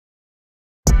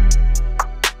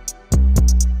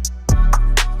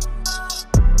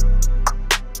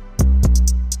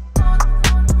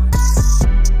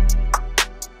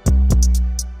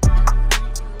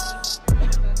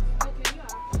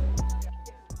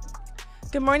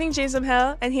Good morning, Jason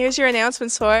Hill, and here's your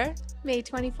announcements for May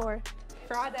 24th.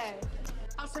 Friday.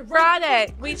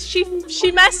 Friday.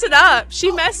 She messed it up.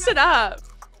 She messed it up.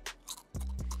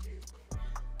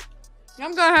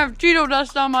 I'm gonna have Cheeto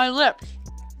dust on my lips.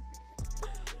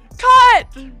 Cut!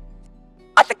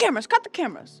 Cut the cameras, cut the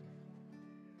cameras.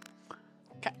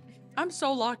 Okay, I'm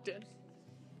so locked in.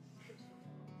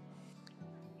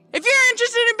 If you're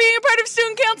interested in being a part of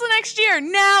Student Council next year,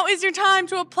 now is your time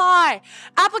to apply.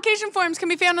 Application forms can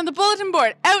be found on the bulletin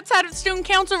board outside of the Student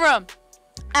Council room.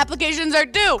 Applications are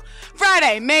due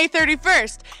Friday, May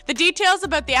 31st. The details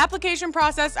about the application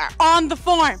process are on the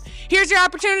form. Here's your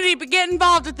opportunity to get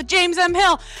involved with the James M.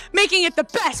 Hill, making it the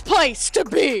best place to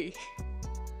be.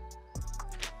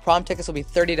 Prom tickets will be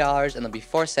 $30 and they'll be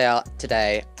for sale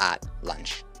today at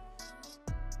lunch.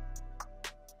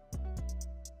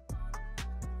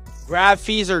 Grab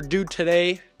fees are due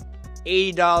today,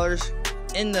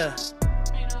 $80 in the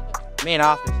main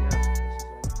office. Yeah.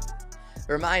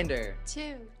 Reminder,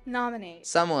 To nominate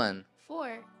someone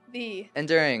for The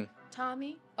entering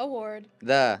Tommy award.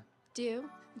 the due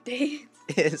Date.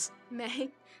 is May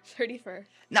 31st.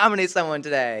 nominate someone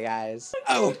today, guys.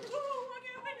 Oh.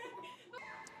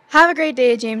 Have a great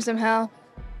day, James M. Hill.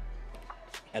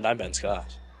 And I'm Ben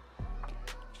Scott.